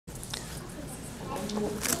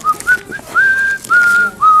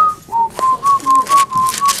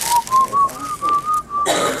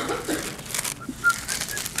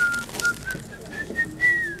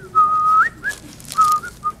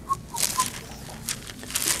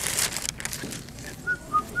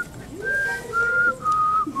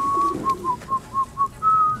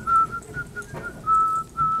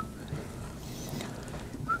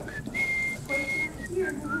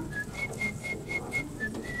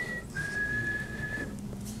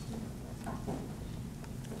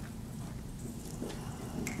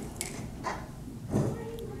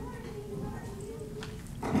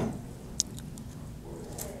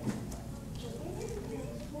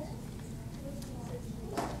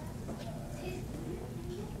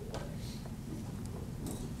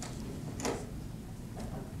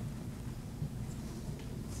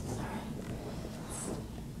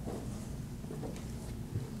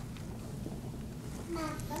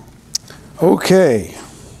Okay.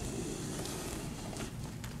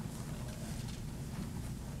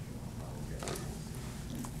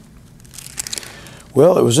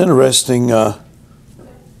 Well, it was interesting what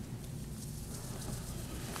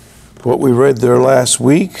we read there last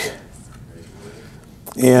week.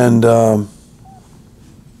 And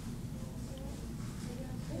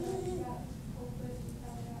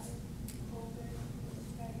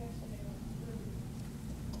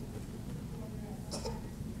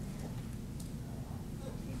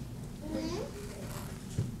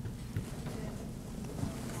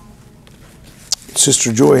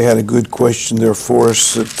Sister Joy had a good question there for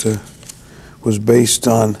us that was based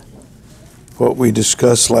on what we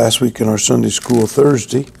discussed last week in our Sunday School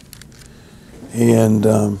Thursday. And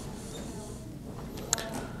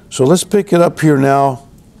so let's pick it up here now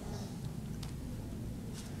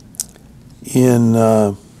in,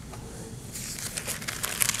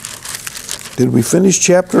 did we finish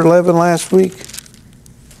chapter 11 last week?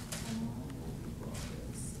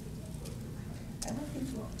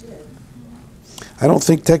 I don't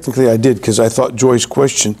think technically I did, because I thought Joy's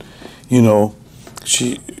question, you know,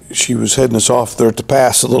 she was heading us off there to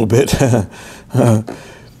pass a little bit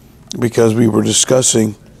because we were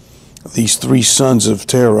discussing these three sons of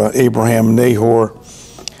Terah, Abraham, Nahor,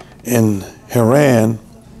 and Haran.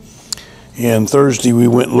 And Thursday we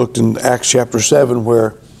went and looked in Acts chapter 7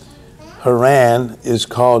 where Haran is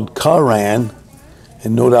called Karan,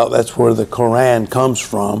 and no doubt that's where the Quran comes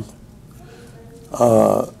from,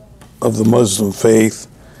 of the Muslim faith.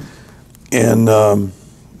 And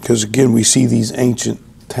because again we see these ancient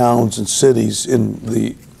towns and cities in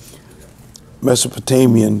the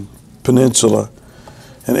Mesopotamian peninsula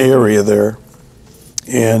and area there,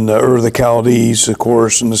 and Ur the Chaldees, of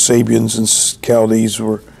course, and the Sabians and Chaldees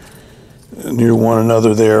were near one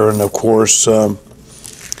another there, and of course the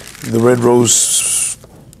Red Rose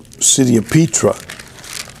city of Petra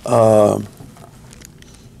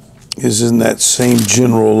is in that same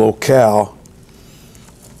general locale.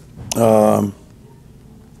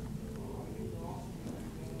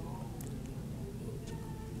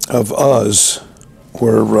 Of Uz,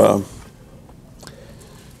 where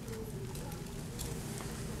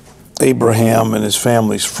Abraham and his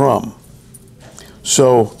family's from.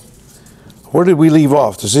 So, where did we leave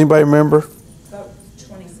off? Does anybody remember? About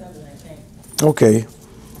 27, I think. Okay,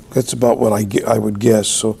 that's about what I would guess.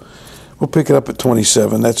 So, we'll pick it up at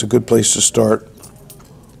 27. That's a good place to start.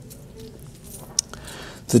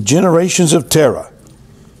 The generations of Terah.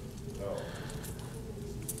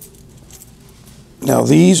 Now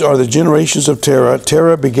these are the generations of Terah.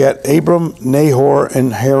 Terah begat Abram, Nahor,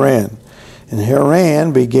 and Haran. And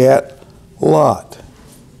Haran begat Lot.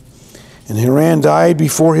 And Haran died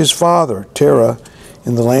before his father, Terah,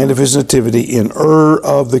 in the land of his nativity, in Ur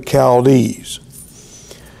of the Chaldees.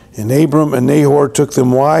 And Abram and Nahor took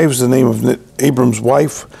them wives. The name of Abram's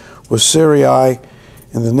wife was Sarai,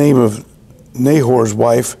 and the name of Nahor's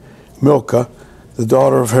wife, Milcah, the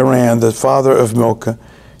daughter of Haran, the father of Milcah,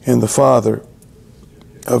 and the father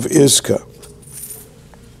of Iscah.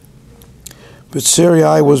 But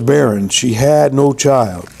Sarai was barren, she had no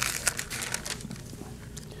child.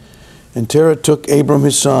 And Terah took Abram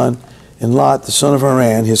his son, and Lot the son of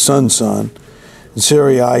Haran, his son's son, and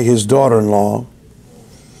Sarai his daughter-in-law,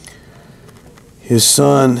 his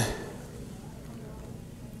son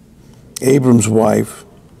Abram's wife,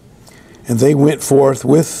 and they went forth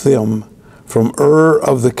with them from Ur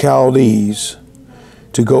of the Chaldees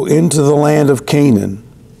to go into the land of Canaan.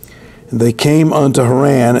 And they came unto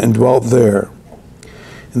Haran and dwelt there.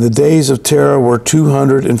 And the days of Terah were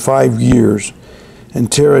 205 years,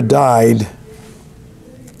 and Terah died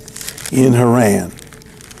in Haran.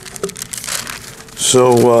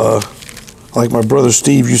 So Like my brother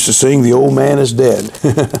Steve used to sing, the old man is dead.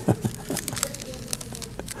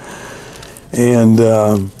 And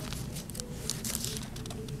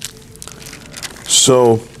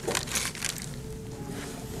so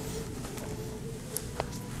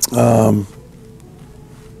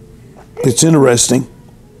it's interesting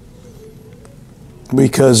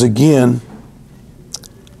because, again,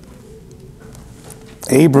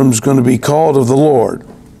 Abram's going to be called of the Lord.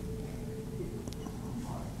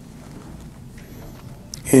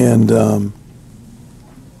 And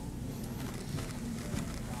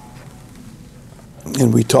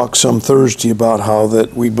we talked some Thursday about how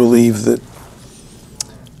that we believe that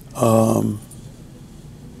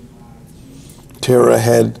Terah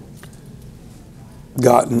had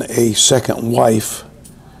gotten a second wife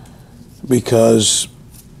because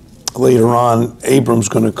later on Abram's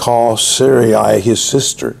going to call Sarai his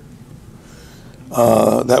sister.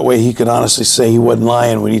 That way he could honestly say he wasn't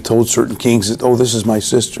lying when he told certain kings that, oh, this is my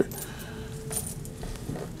sister.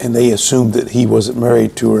 And they assumed that he wasn't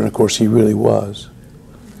married to her, and of course he really was.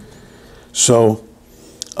 So,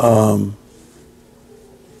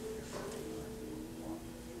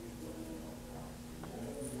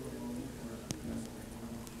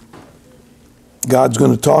 God's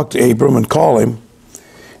going to talk to Abram and call him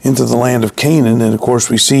into the land of Canaan, and of course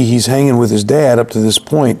we see he's hanging with his dad up to this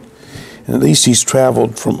point, and at least he's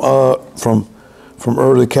traveled from Ur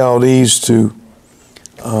of the Chaldees to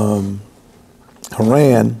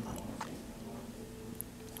Haran,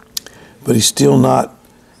 but he's still not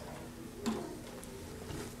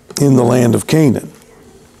in the land of Canaan.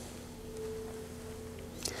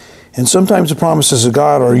 And sometimes the promises of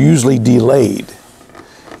God are usually delayed.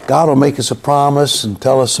 God will make us a promise and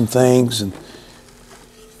tell us some things, and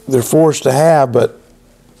they're forced to have, but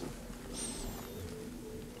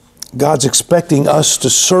God's expecting us to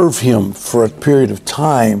serve Him for a period of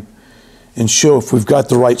time and show if we've got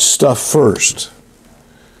the right stuff first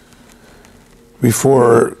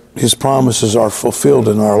before His promises are fulfilled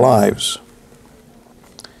in our lives.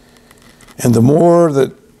 And the more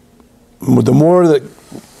that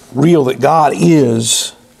real that God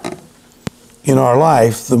is in our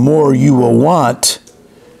life, the more you will want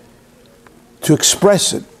to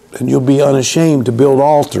express it, and you'll be unashamed to build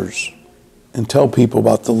altars and tell people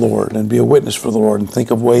about the Lord and be a witness for the Lord and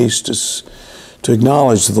think of ways to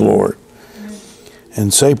acknowledge the Lord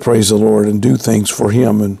and say praise the Lord and do things for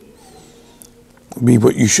Him and be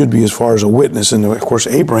what you should be as far as a witness. And of course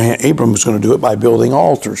Abram was going to do it by building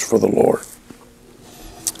altars for the Lord.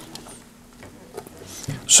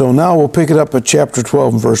 So now we'll pick it up at chapter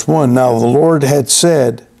 12 and verse 1. Now the Lord had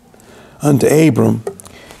said unto Abram,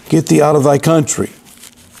 get thee out of thy country.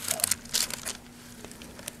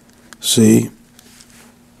 See,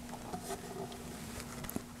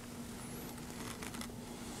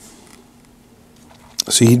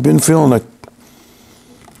 he'd been feeling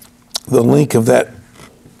the link of that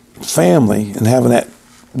family and having that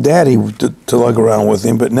daddy to lug around with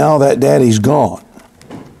him, but now that daddy's gone.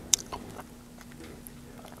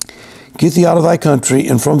 Get thee out of thy country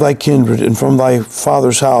and from thy kindred and from thy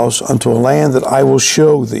father's house unto a land that I will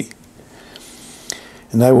show thee.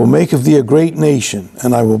 And I will make of thee a great nation,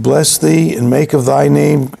 and I will bless thee and make thy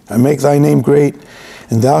name great,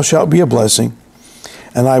 and thou shalt be a blessing.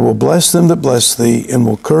 And I will bless them that bless thee, and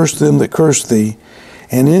will curse them that curse thee,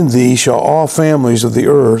 and in thee shall all families of the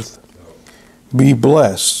earth be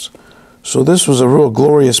blessed. So this was a real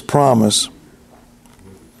glorious promise.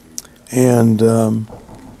 And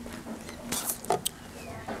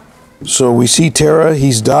so we see Terah,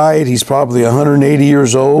 he's died, he's probably 180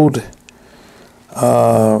 years old.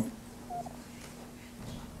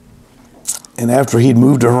 And after he'd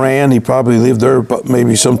moved to Haran, he probably lived there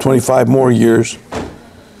maybe some 25 more years,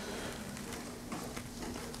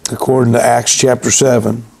 according to Acts chapter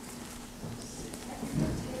 7.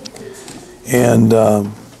 And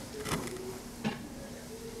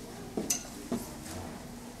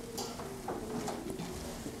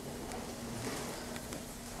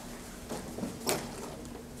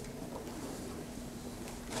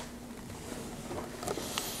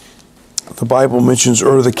the Bible mentions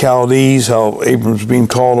Ur of the Chaldees, how Abram's being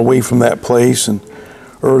called away from that place, and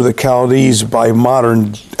Ur of the Chaldees by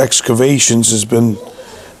modern excavations has been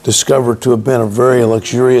discovered to have been a very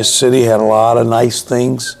luxurious city, had a lot of nice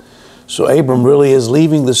things. So Abram really is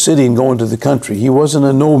leaving the city and going to the country. He wasn't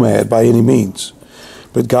a nomad by any means,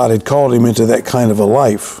 but God had called him into that kind of a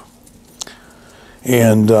life.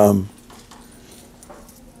 And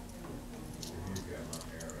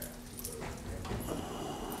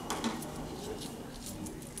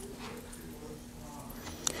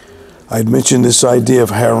I'd mentioned this idea of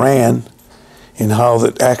Haran and how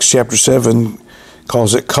that Acts chapter 7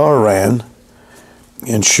 calls it Karan.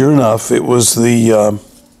 And sure enough, it was the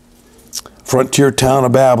frontier town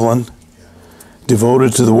of Babylon,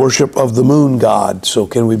 devoted to the worship of the moon god. So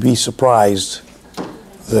can we be surprised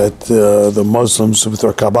that the Muslims with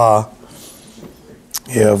their Kaaba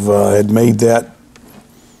had made that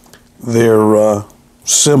their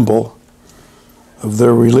symbol of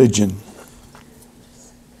their religion?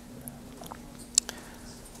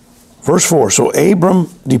 Verse 4, so Abram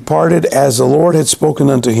departed as the Lord had spoken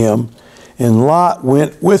unto him, and Lot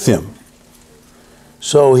went with him.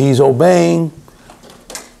 So he's obeying,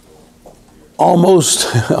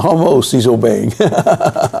 almost he's obeying.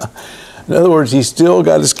 In other words, he's still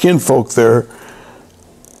got his kinfolk there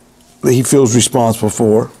that he feels responsible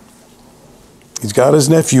for. He's got his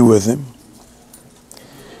nephew with him.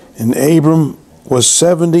 And Abram was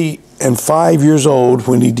 75 years old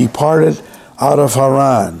when he departed out of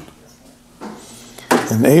Haran.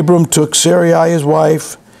 And Abram took Sarai his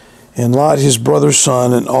wife, and Lot his brother's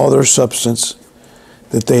son, and all their substance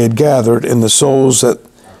that they had gathered, and the souls that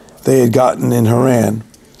they had gotten in Haran.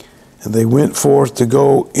 And they went forth to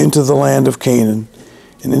go into the land of Canaan,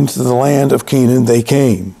 and into the land of Canaan they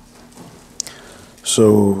came.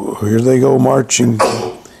 So here they go marching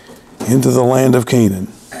into the land of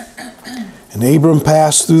Canaan. And Abram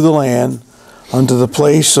passed through the land unto the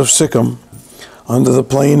place of Sichem, unto the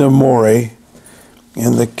plain of Moreh,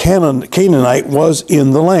 and the Canaanite was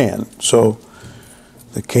in the land. So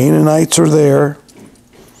the Canaanites are there.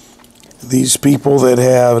 These people that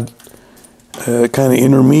have kind of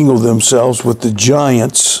intermingled themselves with the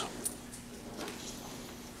giants.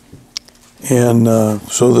 And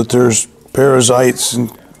so that there's Perizzites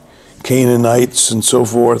and Canaanites and so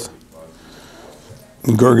forth,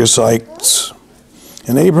 and Girgashites.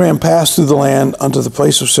 And Abraham passed through the land unto the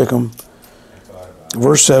place of Sichem.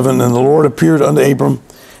 Verse 7, and the Lord appeared unto Abram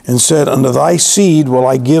and said, unto thy seed will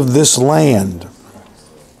I give this land.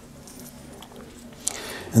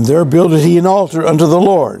 And there builded he an altar unto the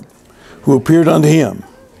Lord, who appeared unto him.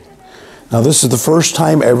 Now this is the first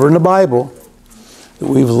time ever in the Bible that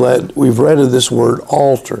we've read of this word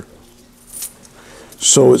altar.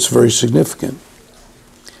 So it's very significant.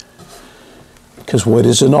 Because what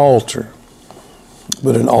is an altar?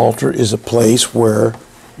 But an altar is a place where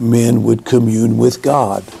men would commune with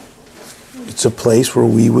God. It's a place where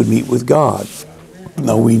we would meet with God.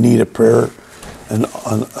 Now we need a prayer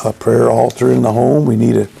altar in the home. We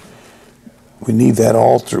need that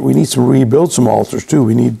altar. We need to rebuild some altars too.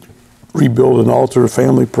 We need to rebuild an altar of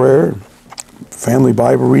family prayer, family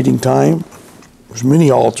Bible reading time. There's many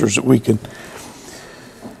altars that we can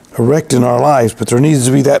erect in our lives, but there needs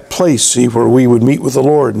to be that place, see, where we would meet with the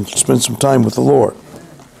Lord and spend some time with the Lord.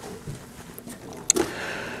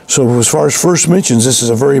 So as far as first mentions, this is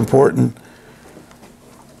a very important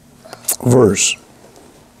verse.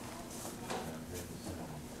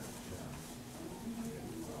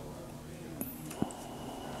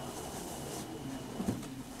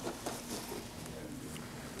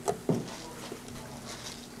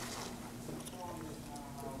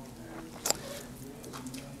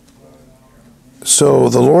 So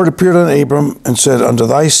the Lord appeared unto Abram and said, unto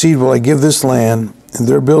thy seed will I give this land. And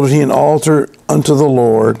there builded he an altar unto the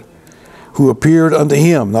Lord, who appeared unto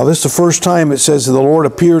him. Now this is the first time it says the Lord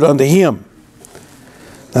appeared unto him.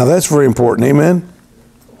 Now that's very important, amen?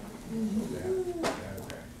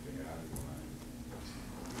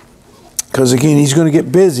 Because again, he's going to get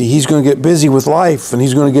busy. He's going to get busy with life, and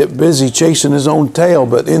he's going to get busy chasing his own tail.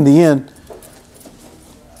 But in the end,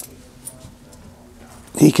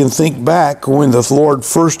 he can think back when the Lord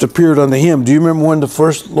first appeared unto him. Do you remember when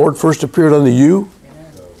the Lord first appeared unto you?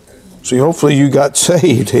 See, hopefully you got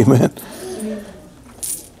saved, amen.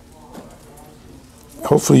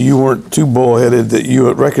 Hopefully you weren't too bullheaded that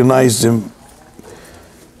you recognized him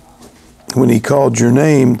when he called your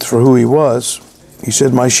name for who he was. He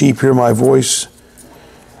said, my sheep hear my voice,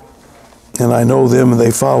 and I know them, and they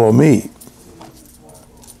follow me.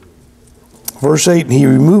 Verse 8, and he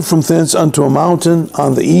removed from thence unto a mountain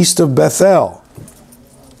on the east of Bethel,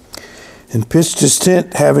 and pitched his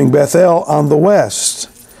tent, having Bethel on the west,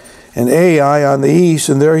 and Ai on the east,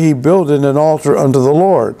 and there he builded an altar unto the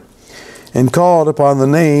Lord, and called upon the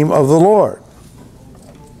name of the Lord.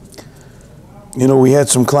 You know, we had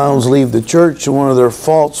some clowns leave the church, and one of their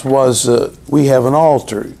faults was, we have an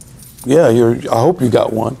altar. Yeah, I hope you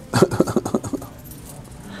got one.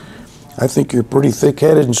 I think you're pretty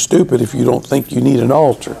thick-headed and stupid if you don't think you need an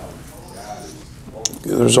altar.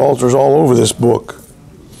 There's altars all over this book.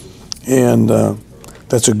 And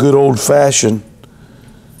that's a good old-fashioned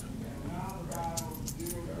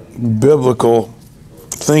biblical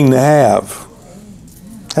thing to have.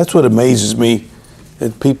 That's what amazes me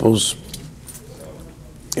at people's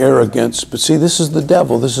arrogance. But see, this is the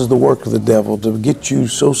devil. This is the work of the devil, to get you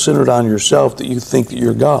so centered on yourself that you think that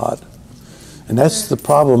you're God. And that's the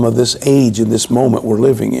problem of this age and this moment we're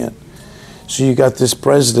living in. So you got this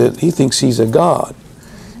president, he thinks he's a God.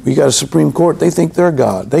 You got a Supreme Court, they think they're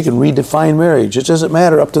God. They can redefine marriage. It doesn't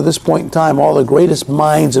matter. Up to this point in time, all the greatest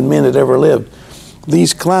minds and men that ever lived,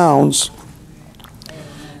 these clowns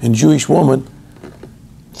and Jewish women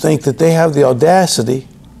think that they have the audacity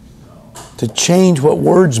to change what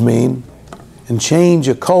words mean and change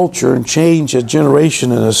a culture and change a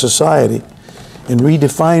generation and a society and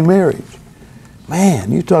redefine marriage.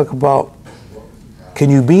 Man, you talk about, can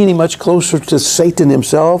you be any much closer to Satan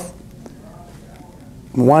himself,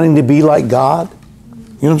 wanting to be like God? You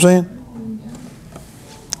know what I'm saying?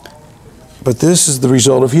 But this is the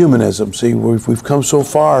result of humanism. See, we've come so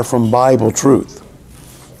far from Bible truth.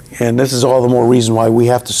 And this is all the more reason why we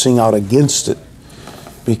have to sing out against it.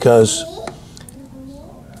 Because,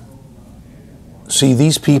 see,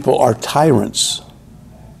 these people are tyrants.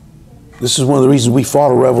 This is one of the reasons we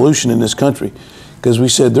fought a revolution in this country. Because we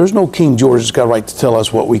said, there's no King George that's got a right to tell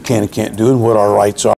us what we can and can't do and what our rights are.